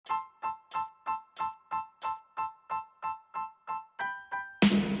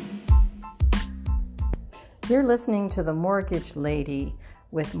You're listening to The Mortgage Lady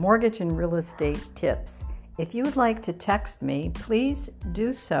with mortgage and real estate tips. If you would like to text me, please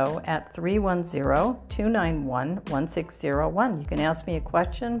do so at 310-291-1601. You can ask me a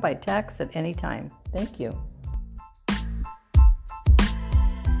question by text at any time. Thank you.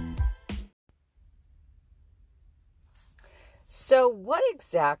 So what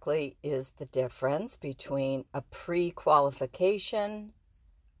exactly is the difference between a pre-qualification,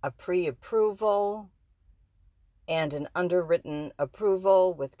 a pre-approval, and an underwritten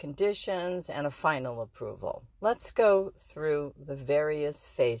approval with conditions and a final approval? Let's go through the various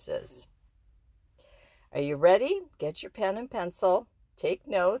phases. Are you ready? Get your pen and pencil. Take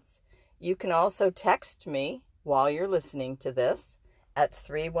notes. You can also text me while you're listening to this at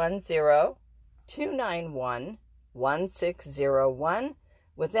 310-291-1601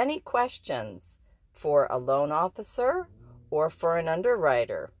 with any questions for a loan officer or for an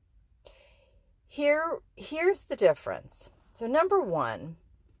underwriter. Here's the difference. So number one,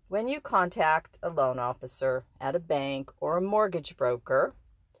 when you contact a loan officer at a bank or a mortgage broker,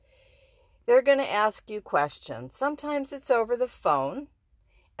 they're going to ask you questions. Sometimes it's over the phone,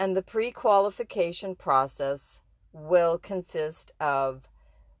 and the pre-qualification process will consist of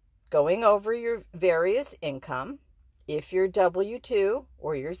going over your various income, if you're W-2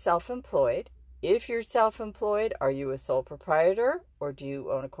 or you're self-employed. If you're self-employed, are you a sole proprietor or do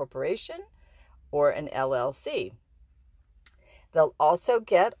you own a corporation or an LLC? They'll also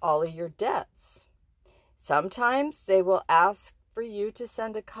get all of your debts. Sometimes they will ask for you to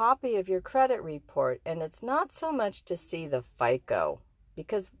send a copy of your credit report, and it's not so much to see the FICO,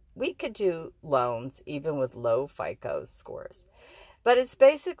 because we could do loans even with low FICO scores. But it's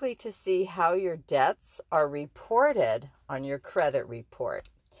basically to see how your debts are reported on your credit report.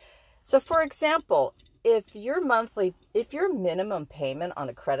 So for example, if your minimum payment on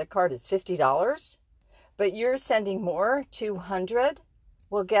a credit card is $50, but you're sending more, $200,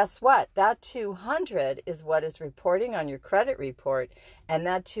 well, guess what? That $200 is what is reporting on your credit report, and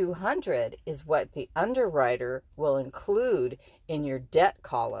that $200 is what the underwriter will include in your debt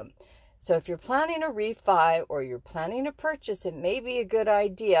column. So if you're planning a refi or you're planning a purchase, it may be a good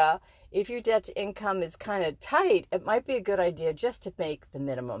idea. If your debt to income is kind of tight, it might be a good idea just to make the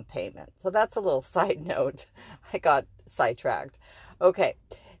minimum payment. So that's a little side note. I got sidetracked. Okay,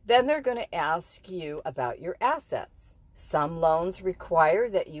 then they're going to ask you about your assets. Some loans require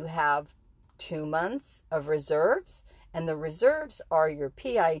that you have 2 months of reserves, and the reserves are your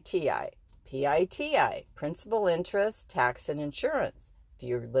PITI. PITI, principal, interest, tax, and insurance. If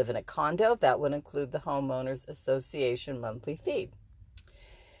you live in a condo, that would include the Homeowners Association monthly fee.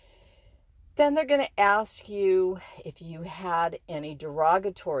 Then they're going to ask you if you had any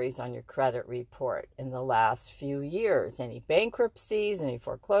derogatories on your credit report in the last few years. Any bankruptcies, any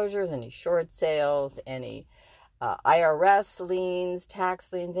foreclosures, any short sales, any IRS liens,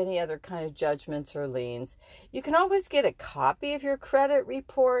 tax liens, any other kind of judgments or liens. You can always get a copy of your credit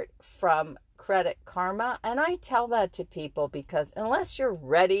report from Credit Karma, and I tell that to people because unless you're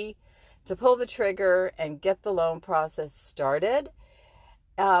ready to pull the trigger and get the loan process started,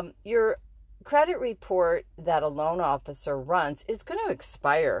 your credit report that a loan officer runs is going to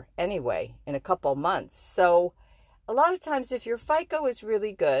expire anyway in a couple months. So a lot of times if your FICO is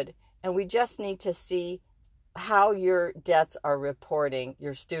really good and we just need to see how your debts are reporting,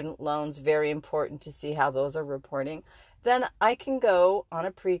 your student loans, very important to see how those are reporting, then I can go on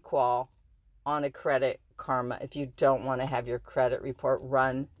a pre-qual on a Credit Karma if you don't want to have your credit report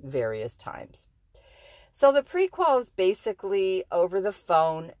run various times. So the pre-qual is basically over the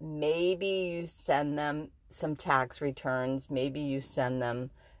phone. Maybe you send them some tax returns. Maybe you send them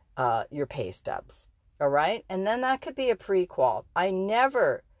your pay stubs. All right? And then that could be a pre-qual. I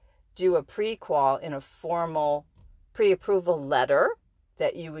never do a pre-qual in a formal pre-approval letter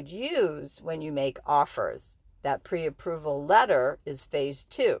that you would use when you make offers. That pre-approval letter is phase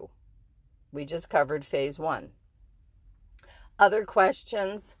 2. We just covered phase 1. Other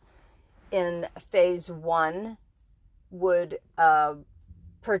questions in phase 1 would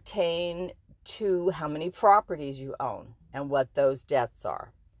pertain to how many properties you own and what those debts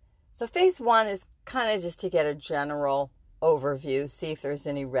are. So phase 1 is kind of just to get a general overview, see if there's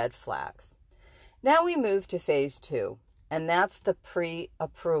any red flags. Now we move to phase 2, and that's the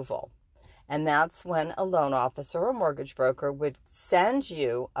pre-approval. And that's when a loan officer or mortgage broker would send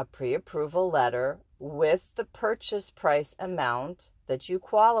you a pre-approval letter with the purchase price amount that you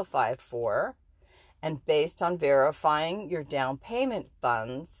qualified for, and based on verifying your down payment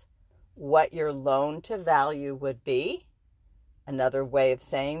funds, what your loan to value would be. Another way of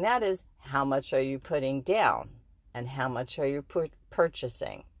saying that is how much are you putting down and how much are you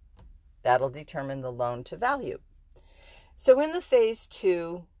purchasing. That'll determine the loan to value. So in the phase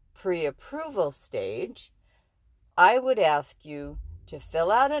 2 pre-approval stage, I would ask you to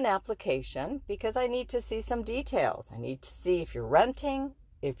fill out an application because I need to see some details. I need to see if you're renting,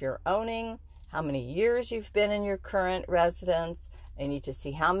 if you're owning, how many years you've been in your current residence. I need to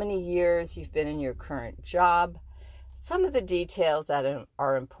see how many years you've been in your current job. Some of the details that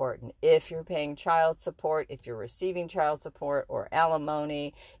are important. If you're paying child support, if you're receiving child support or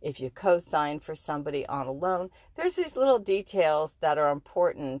alimony, if you co-sign for somebody on a loan, there's these little details that are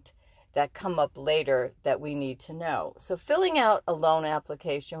important that come up later that we need to know. So filling out a loan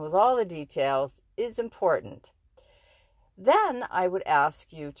application with all the details is important. Then I would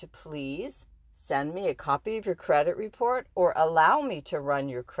ask you to please send me a copy of your credit report or allow me to run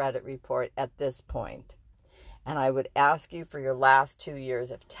your credit report at this point. And I would ask you for your last 2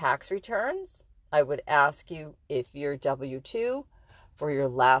 years of tax returns. I would ask you if you're W-2 for your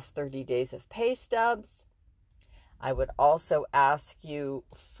last 30 days of pay stubs. I would also ask you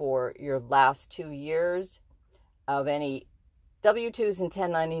for your last 2 years of any W-2s and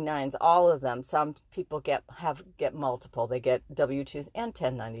 1099s, all of them. Some people get multiple. They get W-2s and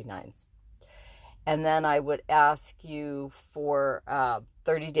 1099s. And then I would ask you for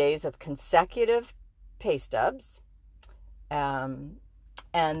 30 days of consecutive pay stubs. And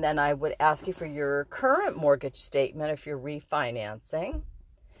then I would ask you for your current mortgage statement if you're refinancing.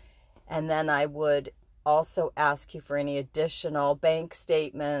 And then I would also ask you for any additional bank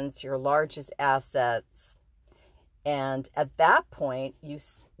statements, your largest assets. And at that point, you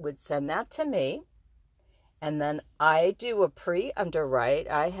would send that to me. And then I do a pre-underwrite.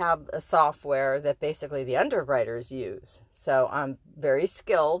 I have a software that basically the underwriters use. So I'm very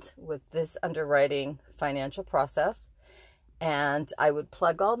skilled with this underwriting financial process. And I would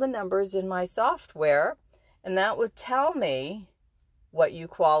plug all the numbers in my software, and that would tell me what you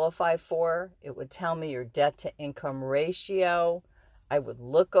qualify for. It would tell me your debt to income ratio. I would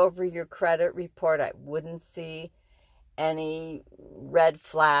look over your credit report. I wouldn't see any red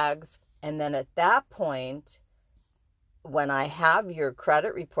flags. And then at that point, when I have your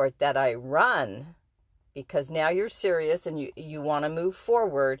credit report that I run, because now you're serious and you want to move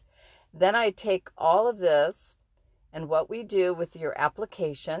forward, then I take all of this, and what we do with your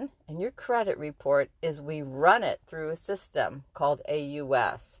application and your credit report is we run it through a system called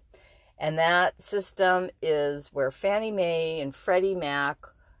AUS. And that system is where Fannie Mae and Freddie Mac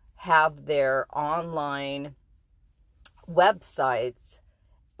have their online websites.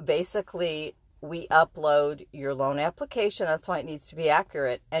 Basically, we upload your loan application, that's why it needs to be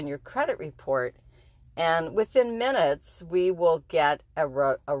accurate, and your credit report. And within minutes, we will get a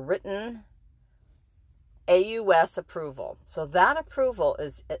written AUS approval. So that approval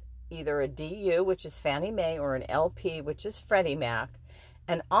is either a DU, which is Fannie Mae, or an LP, which is Freddie Mac.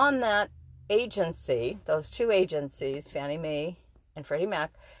 And on that agency, those two agencies, Fannie Mae and Freddie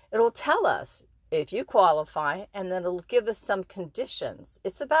Mac, it'll tell us if you qualify, and then it'll give us some conditions.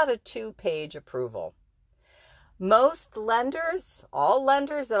 It's about a 2-page approval. Most lenders, all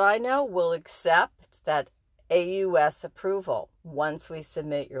lenders that I know, will accept that AUS approval once we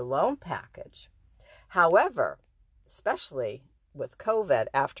submit your loan package. However, especially with COVID,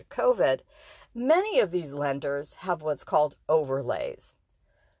 after COVID, many of these lenders have what's called overlays.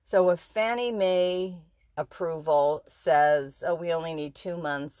 So if Fannie Mae approval says, oh, we only need 2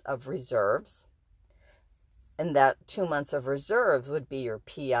 months of reserves, and that 2 months of reserves would be your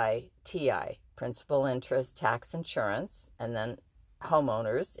PITI, principal, interest, tax, insurance, and then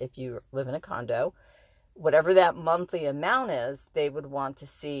homeowners, if you live in a condo, whatever that monthly amount is, they would want to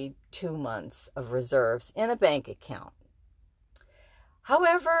see 2 months of reserves in a bank account.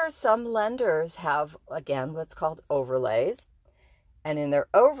 However, some lenders have, again, what's called overlays. And in their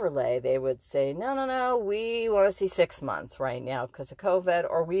overlay, they would say, no, we want to see 6 months right now because of COVID,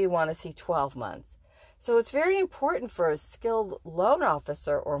 or we want to see 12 months. So it's very important for a skilled loan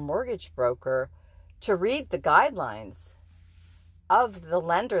officer or mortgage broker to read the guidelines of the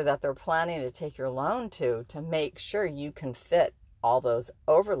lender that they're planning to take your loan to make sure you can fit all those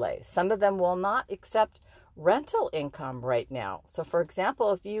overlays. Some of them will not accept rental income right now. So for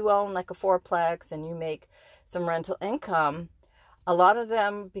example, if you own like a fourplex and you make some rental income, a lot of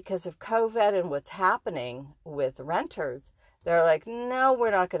them, because of COVID and what's happening with renters, they're like, no,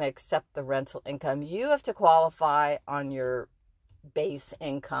 we're not going to accept the rental income. You have to qualify on your base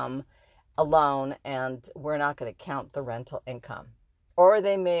income alone, and we're not going to count the rental income. Or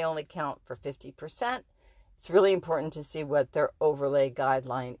they may only count for 50%. It's really important to see what their overlay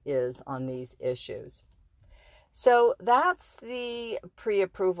guideline is on these issues. So that's the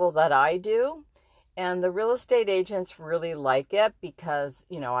pre-approval that I do. And the real estate agents really like it because,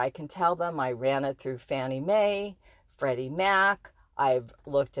 I can tell them I ran it through Fannie Mae, Freddie Mac. I've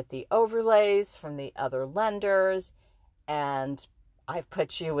looked at the overlays from the other lenders, and I've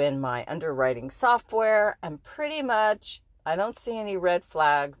put you in my underwriting software, and pretty much I don't see any red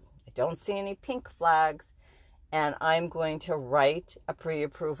flags. I don't see any pink flags. And I'm going to write a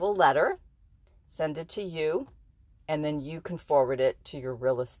pre-approval letter, send it to you, and then you can forward it to your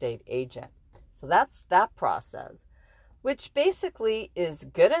real estate agent. So that's that process, which basically is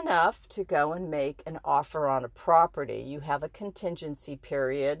good enough to go and make an offer on a property. You have a contingency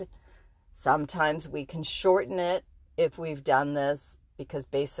period. Sometimes we can shorten it if we've done this because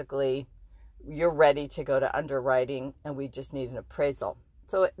basically you're ready to go to underwriting and we just need an appraisal.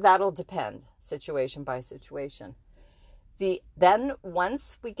 So that'll depend situation by situation. Then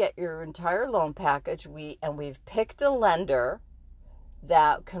once we get your entire loan package, we've picked a lender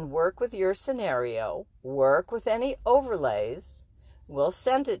that can work with your scenario, work with any overlays, we'll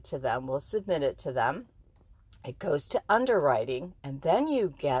send it to them, we'll submit it to them. It goes to underwriting, and then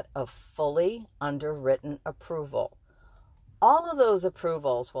you get a fully underwritten approval. All of those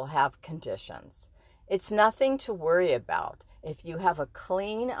approvals will have conditions. It's nothing to worry about. If you have a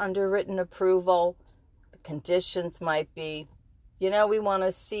clean underwritten approval, the conditions might be, we want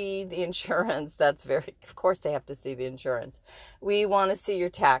to see the insurance. Of course they have to see the insurance. We want to see your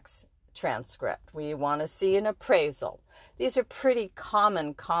tax transcript. We want to see an appraisal. These are pretty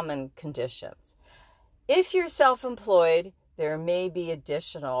common conditions. If you're self-employed, there will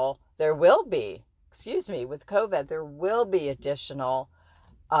be, with COVID, there will be additional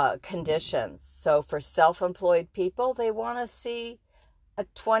conditions. So for self-employed people, they want to see a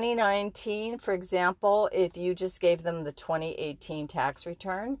 2019, for example. If you just gave them the 2018 tax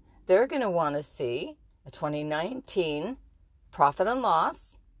return, they're going to want to see a 2019 profit and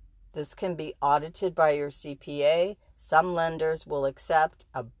loss. This can be audited by your CPA. Some lenders will accept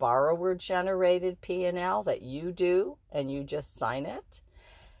a borrower-generated P&L that you do and you just sign it.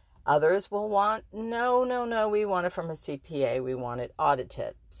 Others will want, no, we want it from a CPA. We want it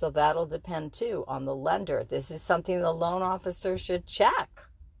audited. So that'll depend too on the lender. This is something the loan officer should check.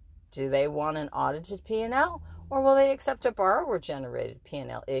 Do they want an audited P&L or will they accept a borrower-generated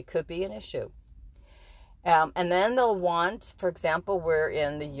P&L? It could be an issue. And then they'll want, for example, we're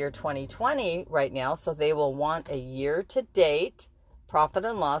in the year 2020 right now, so they will want a year-to-date profit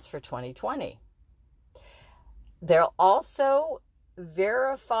and loss for 2020. They'll also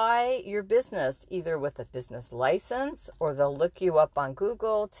verify your business either with a business license or they'll look you up on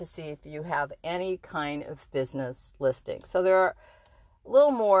Google to see if you have any kind of business listing. So there are a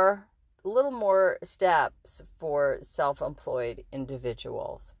little more steps for self-employed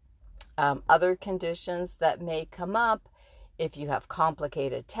individuals. Other conditions that may come up, if you have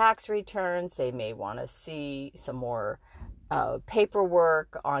complicated tax returns, they may want to see some more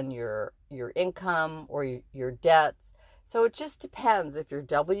paperwork on your income or your debts. So it just depends if you're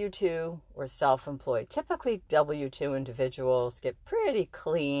W-2 or self-employed. Typically, W-2 individuals get pretty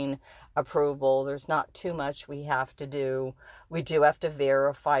clean approval. There's not too much we have to do. We do have to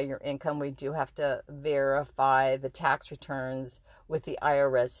verify your income. We do have to verify the tax returns with the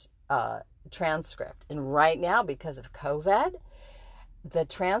IRS transcript. And right now, because of COVID, the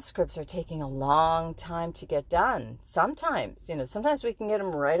transcripts are taking a long time to get done. Sometimes we can get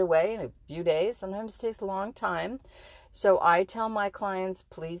them right away in a few days. Sometimes it takes a long time. So I tell my clients,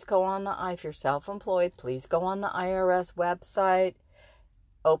 please go on if you're self-employed, please go on the IRS website,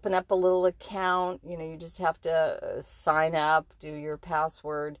 open up a little account. You just have to sign up, do your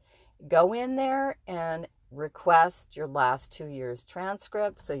password, go in there and request your last 2 years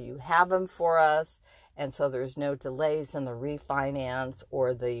transcripts so you have them for us, and so there's no delays in the refinance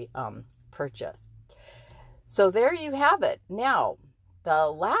or the purchase. So there you have it. Now,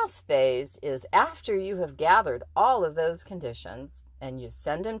 the last phase is after you have gathered all of those conditions and you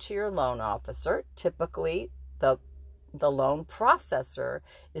send them to your loan officer. Typically, the loan processor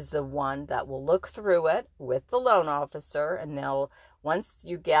is the one that will look through it with the loan officer, and once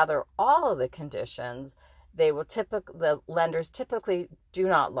you gather all of the conditions, the lenders typically do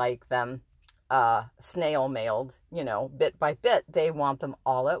not like them snail mailed, bit by bit. They want them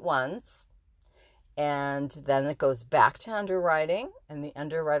all at once. And then it goes back to underwriting, and the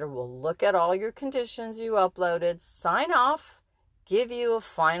underwriter will look at all your conditions you uploaded, sign off, give you a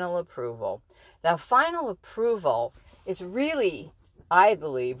final approval. That final approval is really, I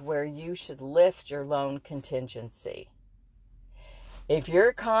believe, where you should lift your loan contingency. If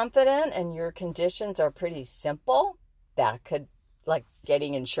you're confident and your conditions are pretty simple, that could, like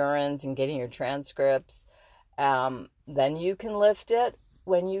getting insurance and getting your transcripts, then you can lift it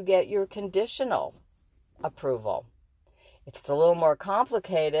when you get your conditional. approval. If it's a little more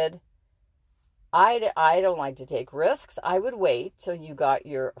complicated, I don't like to take risks. I would wait till you got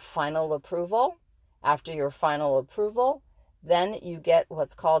your final approval. After your final approval, then you get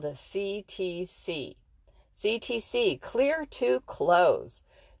what's called a CTC. CTC, clear to close.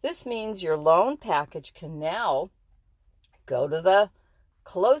 This means your loan package can now go to the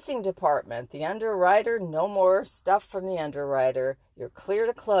closing department. The underwriter, no more stuff from the underwriter. You're clear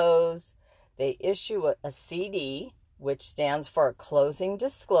to close. They issue a CD, which stands for a closing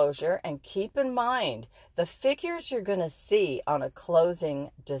disclosure. And keep in mind, the figures you're going to see on a closing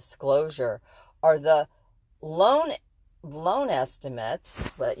disclosure are the loan estimate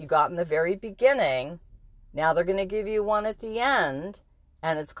that you got in the very beginning. Now they're going to give you one at the end,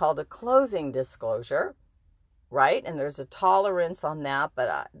 and it's called a closing disclosure, right? And there's a tolerance on that,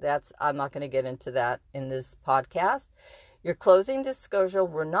 but I'm not going to get into that in this podcast. Your closing disclosure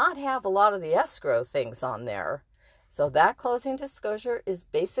will not have a lot of the escrow things on there. So that closing disclosure is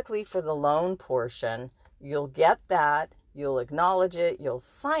basically for the loan portion. You'll get that, you'll acknowledge it, you'll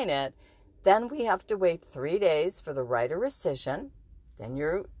sign it. Then we have to wait 3 days for the right of rescission. Then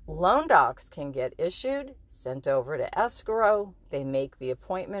your loan docs can get issued, sent over to escrow. They make the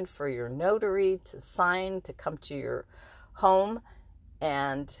appointment for your notary to sign, to come to your home.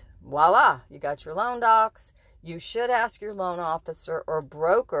 And voila, you got your loan docs. You should ask your loan officer or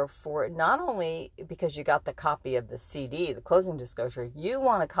broker for it, not only because you got the copy of the CD, the closing disclosure, you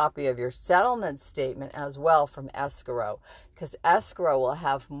want a copy of your settlement statement as well from escrow, because escrow will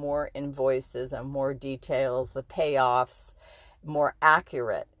have more invoices and more details, the payoffs, more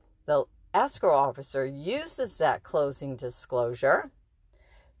accurate. The escrow officer uses that closing disclosure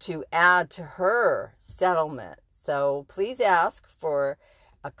to add to her settlement. So please ask for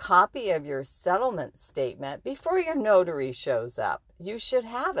a copy of your settlement statement before your notary shows up. You should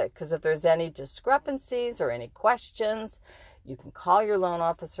have it, because if there's any discrepancies or any questions, you can call your loan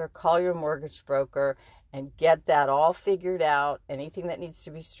officer, call your mortgage broker, and get that all figured out. Anything that needs to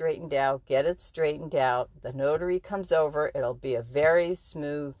be straightened out, get it straightened out. The notary comes over. It'll be a very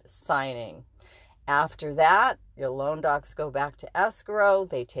smooth signing. After that, your loan docs go back to escrow.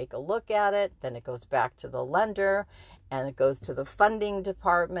 They take a look at it. Then it goes back to the lender, and it goes to the funding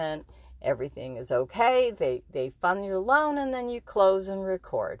department. Everything is okay. They fund your loan, and then you close and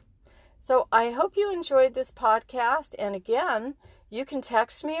record. So I hope you enjoyed this podcast. And again, you can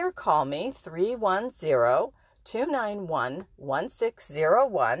text me or call me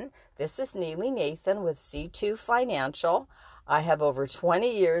 310-291-1601. This is Neely Nathan with C2 Financial. I have over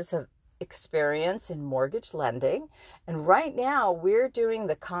 20 years of experience in mortgage lending, and right now we're doing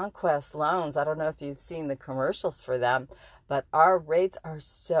the Conquest loans. I don't know if you've seen the commercials for them, but our rates are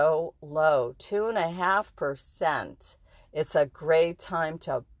so low, 2.5%. It's a great time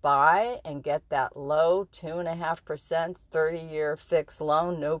to buy and get that low 2.5%, 30-year fixed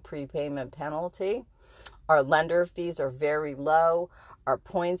loan, no prepayment penalty. Our lender fees are very low. Our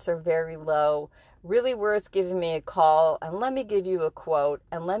points are very low. Really worth giving me a call, and let me give you a quote,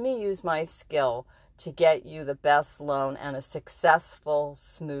 and let me use my skill to get you the best loan and a successful,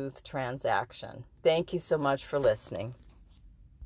 smooth transaction. Thank you so much for listening.